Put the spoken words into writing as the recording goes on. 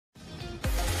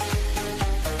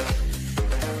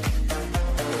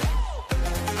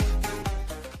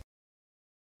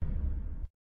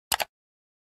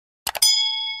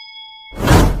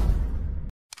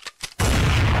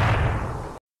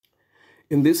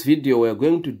In this video, we are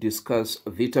going to discuss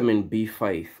vitamin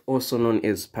B5, also known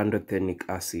as pantothenic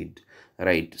acid,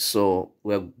 right? So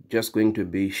we're just going to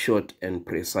be short and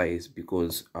precise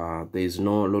because there is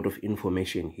no lot of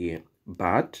information here,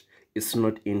 but it's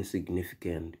not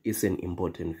insignificant. It's an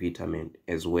important vitamin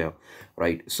as well,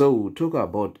 right? So we'll talk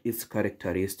about its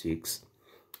characteristics,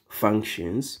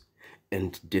 functions,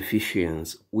 and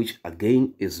deficiencies, which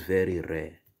again is very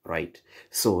rare, right?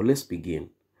 So let's begin.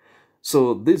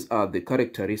 So these are the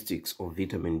characteristics of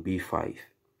vitamin B5.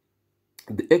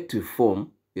 The active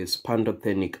form is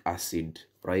pantothenic acid,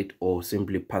 right? Or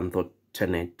simply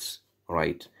pantothenate,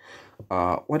 right?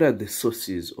 What are the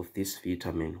sources of this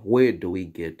vitamin? Where do we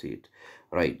get it,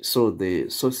 right? So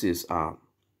the sources are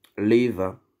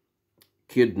liver,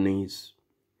 kidneys,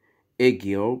 egg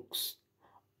yolks,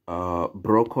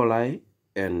 broccoli,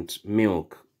 and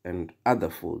milk, and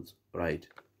other foods, right?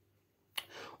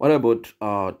 What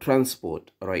about transport,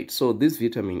 right? So this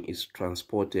vitamin is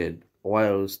transported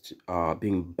whilst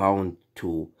being bound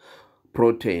to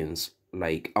proteins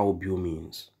like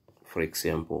albumins, for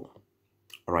example,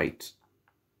 right?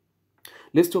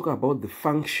 Let's talk about the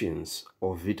functions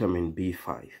of vitamin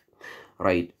B5,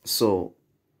 right? So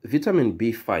vitamin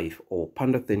B5 or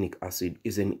pantothenic acid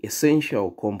is an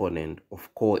essential component of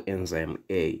coenzyme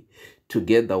A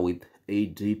together with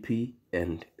ADP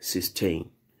and cysteine.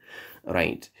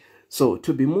 Right. So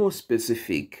to be more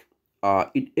specific,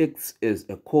 it acts as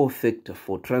a cofactor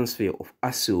for transfer of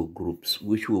acyl groups,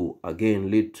 which will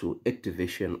again lead to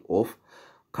activation of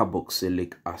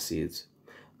carboxylic acids.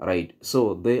 Right.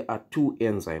 So there are two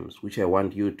enzymes which I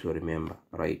want you to remember.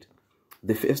 Right.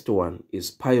 The first one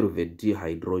is pyruvate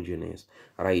dehydrogenase.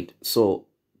 Right. So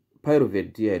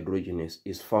pyruvate dehydrogenase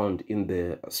is found in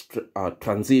the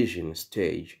transition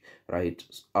stage. Right.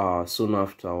 Soon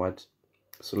after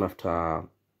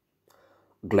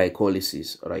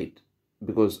glycolysis, right?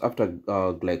 Because after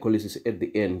glycolysis, at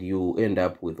the end you end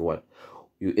up with what?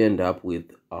 You end up with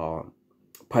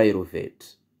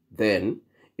pyruvate. Then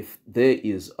if there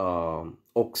is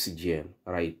oxygen,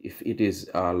 right, if it is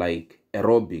like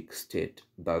aerobic state,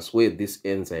 that's where this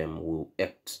enzyme will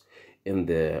act in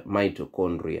the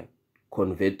mitochondria,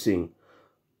 converting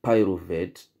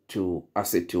pyruvate to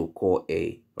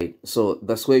acetyl-CoA, right? So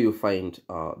that's where you find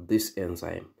this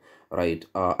enzyme, right?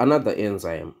 Another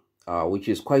enzyme which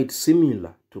is quite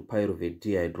similar to pyruvate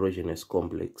dehydrogenase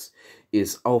complex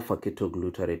is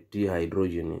alpha-ketoglutarate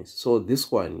dehydrogenase. So this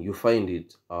one, you find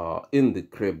it in the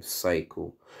Krebs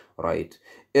cycle, right?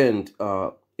 And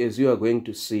as you are going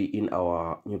to see in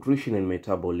our nutrition and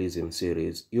metabolism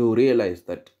series, you realize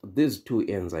that these two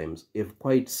enzymes have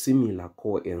quite similar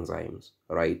coenzymes,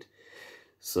 right?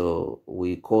 So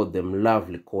we call them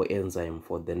lovely coenzyme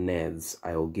for the nerds.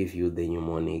 I will give you the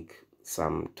mnemonic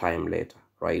some time later,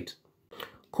 right?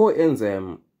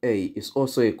 Coenzyme A is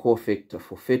also a cofactor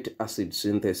for fatty acid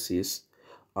synthesis,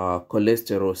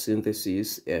 cholesterol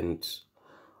synthesis, and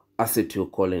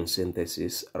acetylcholine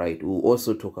synthesis, right? We'll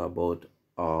also talk about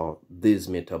these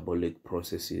metabolic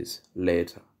processes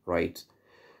later, right?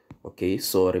 Okay,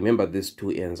 so remember these two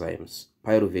enzymes,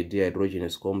 pyruvate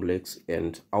dehydrogenase complex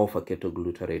and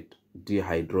alpha-ketoglutarate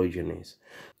dehydrogenase.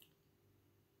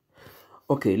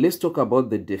 Okay, let's talk about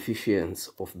the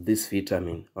deficiency of this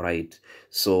vitamin, right?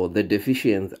 So the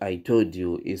deficiency, I told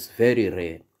you, is very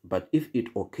rare, but if it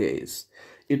occurs,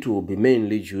 it will be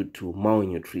mainly due to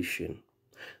malnutrition,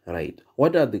 right?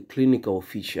 What are the clinical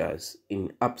features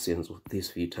in absence of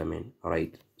this vitamin,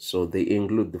 right? So they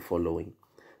include the following.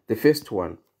 The first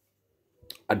one,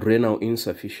 adrenal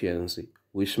insufficiency,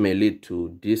 which may lead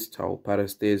to distal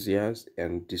paresthesias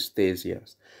and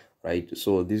dysthesias, right?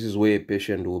 So this is where a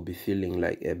patient will be feeling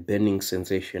like a burning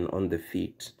sensation on the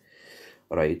feet,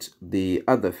 right? The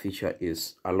other feature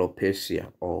is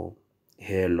alopecia or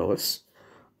hair loss,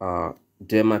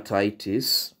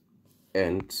 dermatitis,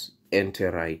 and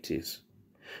enteritis,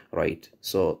 right?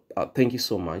 So thank you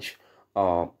so much.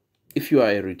 If you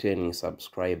are a returning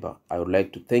subscriber, I would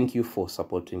like to thank you for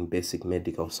supporting basic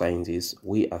medical sciences.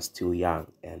 We are still young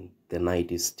and the night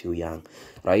is still young,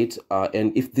 right?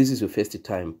 And if this is your first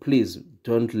time, please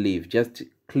don't leave. Just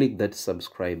click that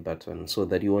subscribe button so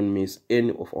that you won't miss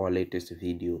any of our latest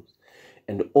videos.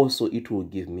 And also it will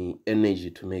give me energy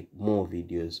to make more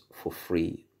videos for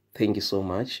free. Thank you so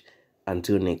much.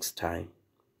 Until next time.